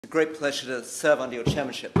It's a great pleasure to serve under your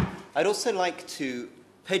chairmanship. I'd also like to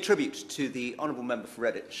pay tribute to the Honourable Member for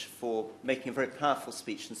Redditch for making a very powerful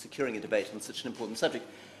speech and securing a debate on such an important subject,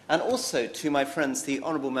 and also to my friends, the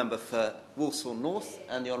Honourable Member for Walsall North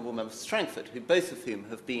and the Honourable Member for Strangford, both of whom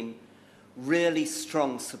have been really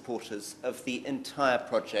strong supporters of the entire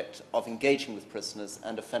project of engaging with prisoners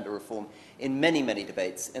and offender reform in many, many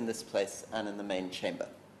debates in this place and in the main chamber.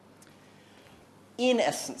 In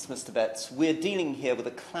essence, Mr. Betts, we're dealing here with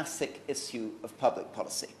a classic issue of public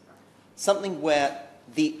policy, something where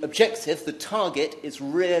the objective, the target, is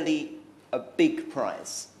really a big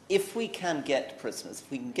prize. If we can get prisoners,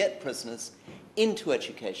 into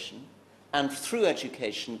education, and through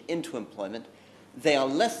education into employment, they are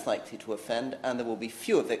less likely to offend, and there will be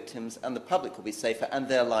fewer victims, and the public will be safer, and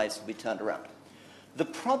their lives will be turned around. The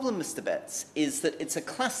problem, Mr. Betts, is that it's a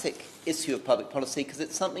classic issue of public policy because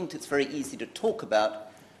it's something that's very easy to talk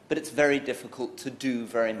about, but it's very difficult to do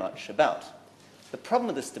very much about. The problem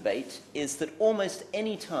with this debate is that almost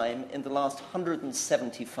any time in the last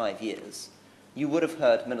 175 years, you would have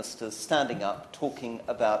heard ministers standing up talking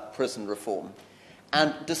about prison reform.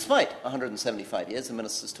 And despite 175 years of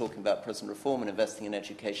ministers talking about prison reform and investing in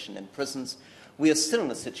education in prisons, we are still in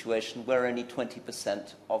a situation where only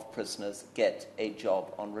 20% of prisoners get a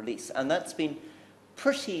job on release. And that's been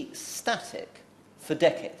pretty static for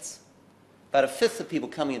decades. About a fifth of people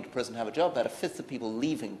coming into prison have a job, about a fifth of people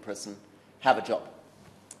leaving prison have a job.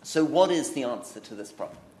 So what is the answer to this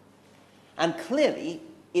problem? And clearly,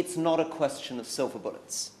 it's not a question of silver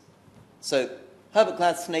bullets. So Herbert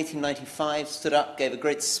Gladstone, 1895, stood up, gave a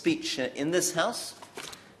great speech in this House,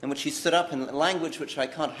 in which he stood up in language which I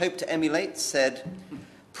can't hope to emulate, said,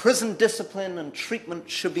 "Prison discipline and treatment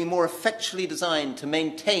should be more effectually designed to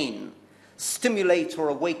maintain, stimulate or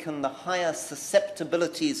awaken the higher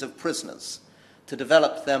susceptibilities of prisoners, to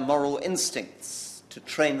develop their moral instincts, to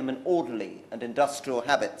train them in orderly and industrial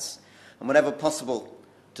habits, and whenever possible,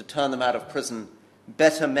 to turn them out of prison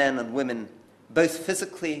better men and women, both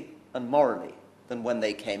physically and morally, than when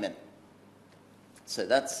they came in." So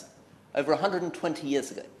that's over 120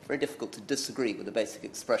 years ago. Very difficult to disagree with the basic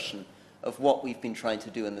expression of what we've been trying to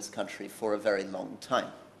do in this country for a very long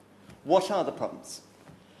time. What are the problems?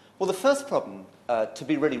 Well, the first problem, to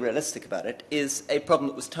be really realistic about it, is a problem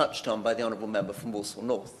that was touched on by the Honourable Member from Walsall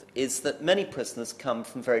North, is that many prisoners come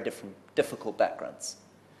from very difficult backgrounds.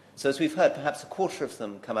 So as we've heard, perhaps a quarter of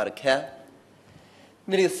them come out of care.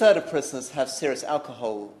 Nearly a third of prisoners have serious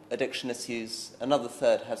alcohol addiction issues. Another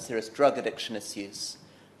third have serious drug addiction issues.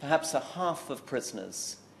 Perhaps a half of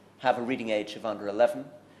prisoners have a reading age of under 11.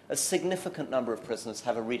 A significant number of prisoners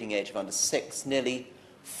have a reading age of under 6. Nearly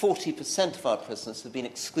 40% of our prisoners have been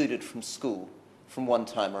excluded from school from one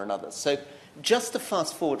time or another. So just to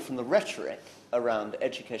fast forward from the rhetoric around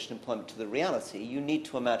education and employment to the reality, you need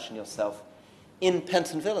to imagine yourself in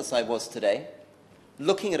Pentonville, as I was today,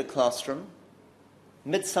 looking at a classroom,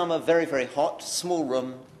 midsummer, very, very hot, small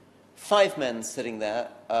room, 5 men sitting there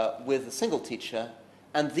with a single teacher,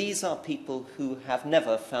 and these are people who have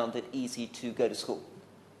never found it easy to go to school,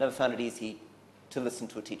 never found it easy to listen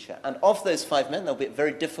to a teacher. And of those 5 men, they'll be at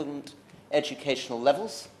very different educational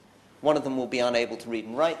levels. One of them will be unable to read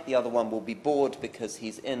and write, the other one will be bored because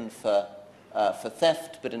he's in for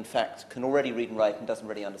theft, but in fact can already read and write and doesn't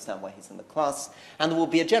really understand why he's in the class. And there will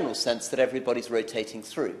be a general sense that everybody's rotating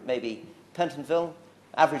through. Maybe Pentonville,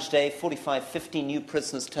 average day, 45, 50 new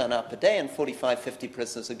prisoners turn up a day, and 45, 50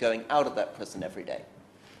 prisoners are going out of that prison every day.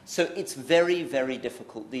 So it's very, very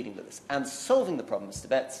difficult dealing with this. And solving the problem, Mr.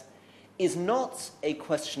 Betts, is not a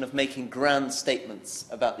question of making grand statements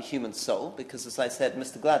about the human soul, because, as I said,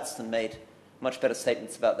 Mr. Gladstone made much better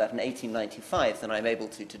statements about that in 1895 than I'm able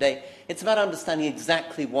to today. It's about understanding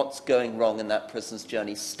exactly what's going wrong in that prisoner's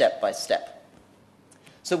journey step by step.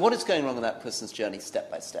 So what is going wrong in that prisoner's journey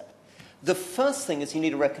step by step? The first thing is you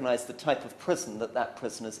need to recognize the type of prison that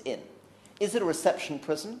prisoner's in. Is it a reception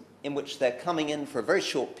prison in which they're coming in for a very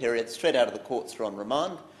short period, straight out of the courts or on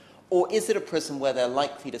remand? Or is it a prison where they're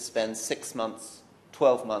likely to spend 6 months,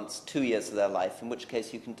 12 months, 2 years of their life, in which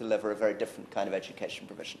case you can deliver a very different kind of education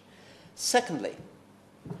provision? Secondly,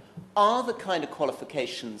 are the kind of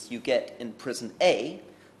qualifications you get in prison A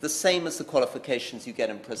the same as the qualifications you get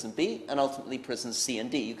in prison B and ultimately prisons C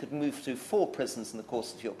and D? You could move through 4 prisons in the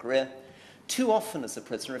course of your career. Too often as a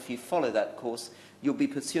prisoner, if you follow that course, you'll be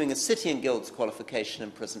pursuing a City and Guilds qualification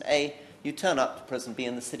in prison A. You turn up to prison B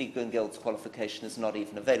and the City and Guilds qualification is not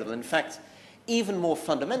even available. In fact, even more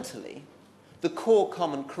fundamentally, the core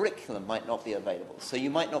common curriculum might not be available. So you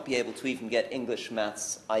might not be able to even get English,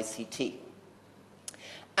 maths, ICT.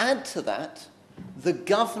 Add to that the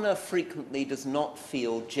governor frequently does not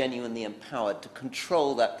feel genuinely empowered to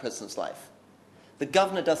control that prisoner's life. The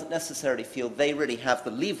governor doesn't necessarily feel they really have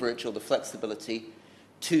the leverage or the flexibility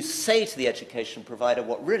to say to the education provider,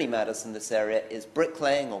 what really matters in this area is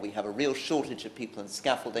bricklaying, or we have a real shortage of people in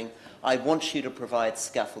scaffolding. I want you to provide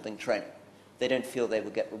scaffolding training. They don't feel they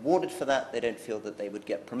would get rewarded for that. They don't feel that they would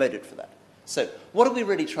get promoted for that. So what are we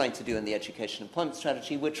really trying to do in the education employment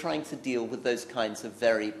strategy? We're trying to deal with those kinds of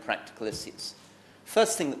very practical issues.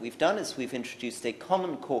 First thing that we've done is we've introduced a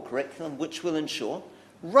common core curriculum which will ensure,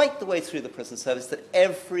 right the way through the prison service, that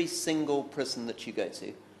every single prison that you go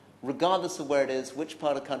to, regardless of where it is, which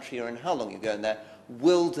part of the country you're in, how long you're going there,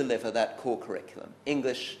 will deliver that core curriculum.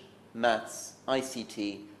 English, maths,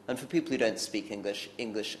 ICT, and for people who don't speak English,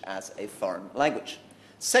 English as a foreign language.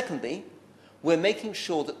 Secondly, we're making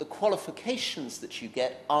sure that the qualifications that you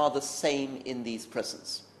get are the same in these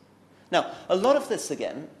prisons. Now, a lot of this,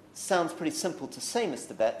 again, sounds pretty simple to say,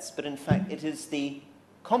 Mr. Betts, but in fact it is the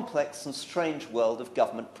complex and strange world of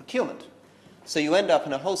government procurement. So you end up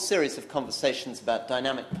in a whole series of conversations about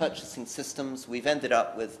dynamic purchasing systems. We've ended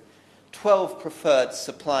up with 12 preferred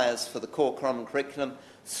suppliers for the core common curriculum,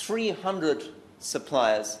 300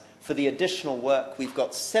 suppliers for the additional work. We've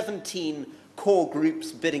got 17 core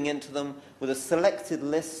groups bidding into them with a selected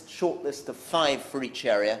list, short list of 5 for each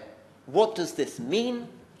area. What does this mean?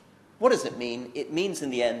 What does it mean? It means in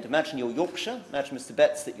the end, imagine you're Yorkshire, imagine, Mr.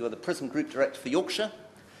 Betts, that you're the prison group director for Yorkshire.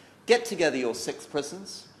 Get together your 6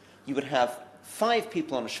 prisons. You would have 5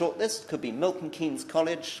 people on a short list. Could be Milton Keynes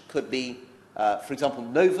College, could be, for example,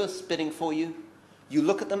 Novus bidding for you. You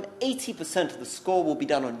look at them, 80% of the score will be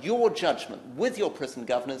done on your judgment with your prison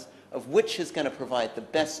governors of which is going to provide the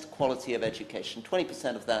best quality of education.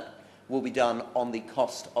 20% of that will be done on the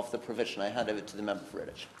cost of the provision. I hand over to the member for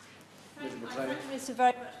Redditch. Thank you, Minister,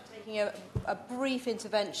 very much for taking a brief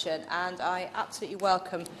intervention, and I absolutely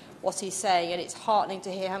welcome what he's saying, and it's heartening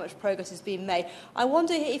to hear how much progress has been made. I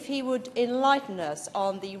wonder if he would enlighten us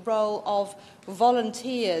on the role of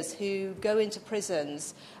volunteers who go into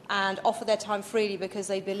prisons and offer their time freely because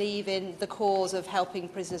they believe in the cause of helping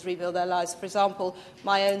prisoners rebuild their lives. For example,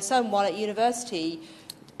 my own son, while at university,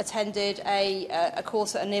 attended a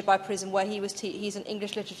course at a nearby prison where he's an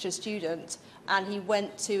English literature student, and he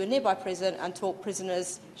went to a nearby prison and taught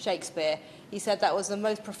prisoners Shakespeare. He said that was the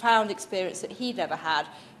most profound experience that he'd ever had.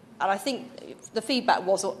 And I think the feedback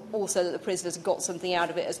was also that the prisoners got something out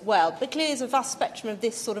of it as well. But clearly there's a vast spectrum of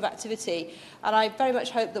this sort of activity, and I very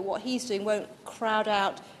much hope that what he's doing won't crowd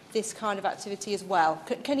out this kind of activity as well.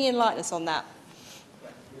 Can you enlighten us on that?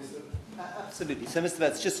 Absolutely. So, Mr.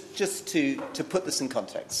 Betts, just to put this in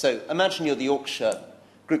context. So, imagine you're the Yorkshire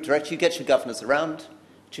Group Director. You get your governors around,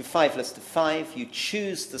 to your 5 list of 5. You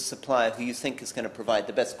choose the supplier who you think is going to provide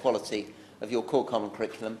the best quality of your core common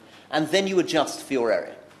curriculum, and then you adjust for your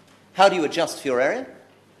area. How do you adjust for your area?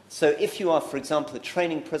 So, if you are, for example, a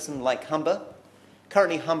training prison like Humber,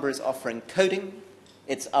 currently Humber is offering coding,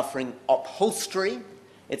 it's offering upholstery,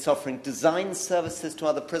 it's offering design services to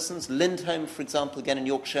other prisons. Lindholm, for example, again in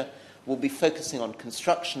Yorkshire, will be focusing on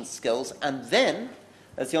construction skills. And then,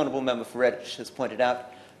 as the Honourable Member for Redditch has pointed out,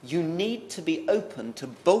 you need to be open to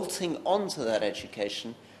bolting onto that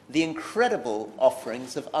education the incredible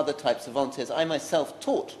offerings of other types of volunteers. I myself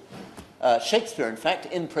taught Shakespeare, in fact,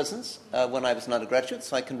 in prisons when I was an undergraduate,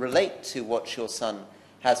 so I can relate to what your son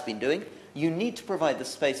has been doing. You need to provide the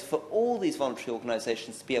space for all these voluntary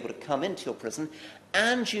organisations to be able to come into your prison,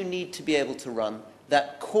 and you need to be able to run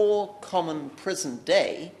that core common prison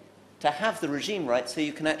day to have the regime right so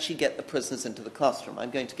you can actually get the prisoners into the classroom. I'm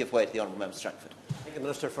going to give way to the Honourable Member Stratford. Thank you,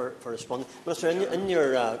 Minister, for responding. Minister, in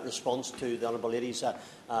your response to the Honourable Lady's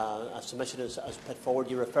submission as put forward,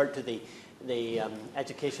 you referred to the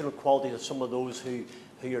educational qualities of some of those who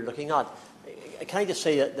you're looking at. Can I just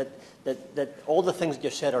say that all the things that you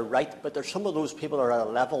said are right, but there's some of those people are at a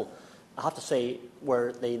level, I have to say,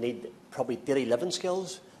 where they need probably daily living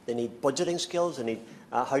skills, they need budgeting skills, they need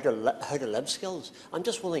how to live skills. I'm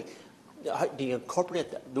just wondering, how do you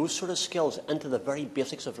incorporate those sort of skills into the very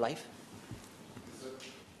basics of life?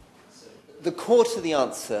 The core to the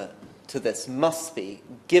answer to this must be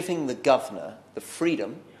giving the governor the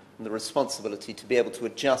freedom and the responsibility to be able to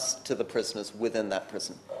adjust to the prisoners within that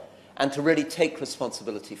prison and to really take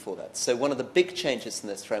responsibility for that. So one of the big changes in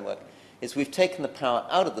this framework is we've taken the power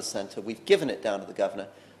out of the centre, we've given it down to the governor,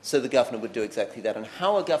 so the governor would do exactly that. And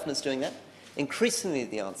how are governors doing that? Increasingly,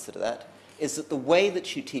 the answer to that is that the way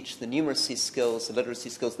that you teach the numeracy skills, the literacy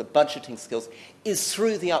skills, the budgeting skills is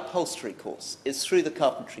through the upholstery course, is through the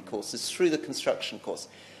carpentry course, is through the construction course.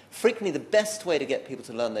 Frequently, the best way to get people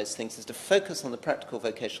to learn those things is to focus on the practical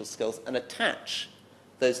vocational skills and attach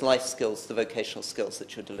those life skills, the vocational skills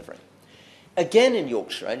that you're delivering. Again in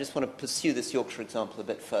Yorkshire, I just want to pursue this Yorkshire example a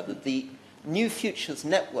bit further, the New Futures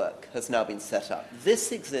Network has now been set up.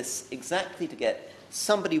 This exists exactly to get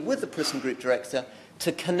somebody with the prison group director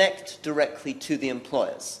to connect directly to the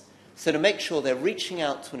employers. So to make sure they're reaching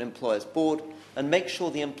out to an employer's board and make sure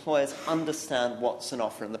the employers understand what's on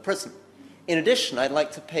offer in the prison. In addition, I'd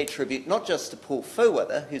like to pay tribute not just to Paul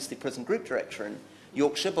Foweather, who's the prison group director in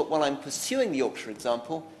Yorkshire, but while I'm pursuing the Yorkshire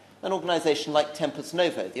example, an organisation like Tempus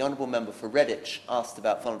Novo. The Honourable Member for Redditch asked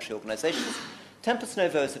about voluntary organisations. Tempus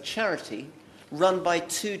Novo is a charity run by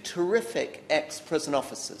two terrific ex-prison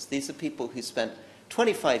officers. These are people who spent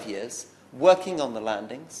 25 years working on the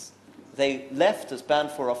landings. They left as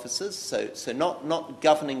Band 4 officers, so not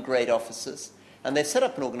governing grade officers, and they set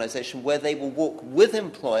up an organisation where they will walk with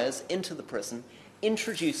employers into the prison,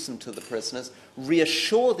 introduce them to the prisoners,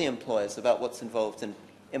 reassure the employers about what's involved in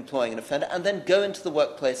employing an offender, and then go into the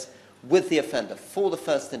workplace with the offender for the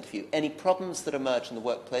first interview. Any problems that emerge in the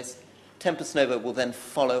workplace, Tempus Novo will then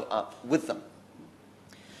follow up with them.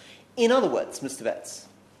 In other words, Mr. Betts,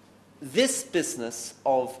 this business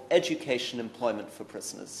of education employment for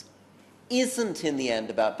prisoners isn't in the end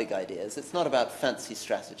about big ideas. It's not about fancy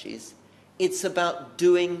strategies. It's about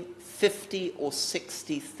doing 50 or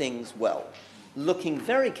 60 things well, looking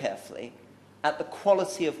very carefully at the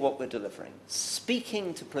quality of what we're delivering,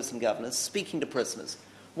 speaking to prison governors, speaking to prisoners.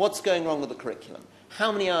 What's going wrong with the curriculum?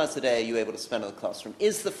 How many hours a day are you able to spend in the classroom?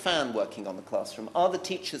 Is the fan working on the classroom? Are the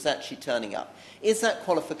teachers actually turning up? Is that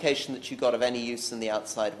qualification that you got of any use in the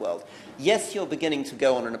outside world? Yes, you're beginning to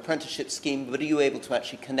go on an apprenticeship scheme, but are you able to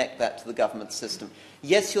actually connect that to the government system?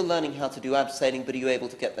 Yes, you're learning how to do abseiling, but are you able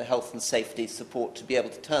to get the health and safety support to be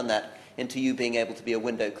able to turn that into you being able to be a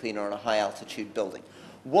window cleaner on a high-altitude building?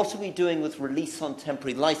 What are we doing with release on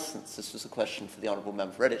temporary licence? This was a question for the Honourable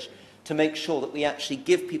Member for Redditch, to make sure that we actually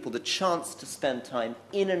give people the chance to spend time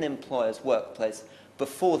in an employer's workplace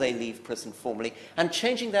before they leave prison formally. And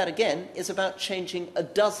changing that again is about changing a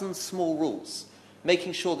dozen small rules,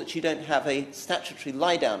 making sure that you don't have a statutory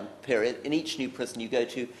lie-down period in each new prison you go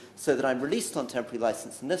to, so that I'm released on temporary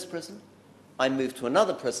licence in this prison, I move to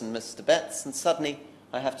another prison, Mr. Betts, and suddenly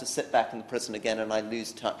I have to sit back in the prison again and I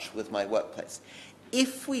lose touch with my workplace.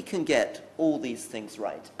 If we can get all these things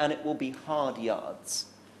right, and it will be hard yards,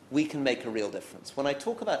 we can make a real difference. When I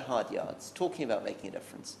talk about hard yards, talking about making a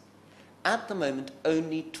difference, at the moment,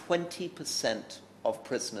 only 20% of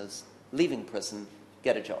prisoners leaving prison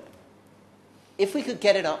get a job. If we could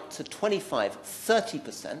get it up to 25,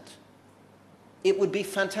 30%, it would be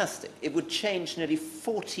fantastic. It would change nearly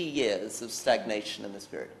 40 years of stagnation in this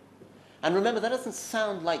period. And remember, that doesn't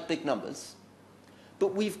sound like big numbers,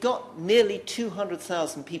 but we've got nearly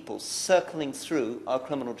 200,000 people circling through our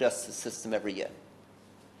criminal justice system every year.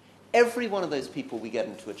 Every one of those people we get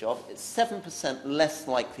into a job is 7% less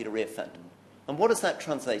likely to reoffend. And what does that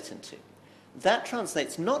translate into? That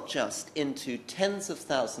translates not just into tens of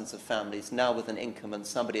thousands of families now with an income and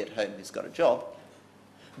somebody at home who's got a job,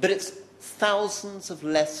 but it's thousands of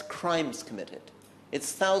less crimes committed.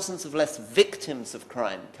 It's thousands of less victims of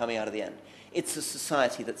crime coming out of the end. It's a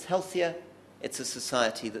society that's healthier. It's a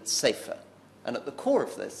society that's safer. And at the core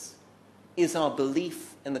of this is our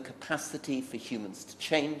belief in the capacity for humans to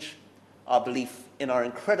change, our belief in our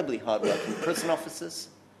incredibly hard-working prison officers,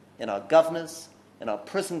 in our governors, in our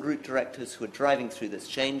prison group directors who are driving through this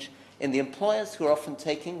change, in the employers who are often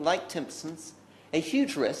taking, like Timpson's, a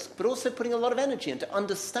huge risk, but also putting a lot of energy into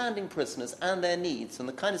understanding prisoners and their needs and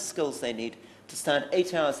the kind of skills they need to stand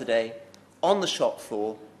 8 hours a day on the shop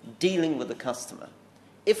floor dealing with the customer.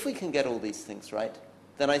 If we can get all these things right,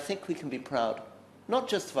 then I think we can be proud not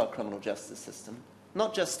just of our criminal justice system,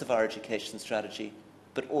 not just of our education strategy,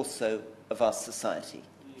 but also of our society.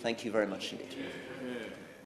 Thank you very much indeed.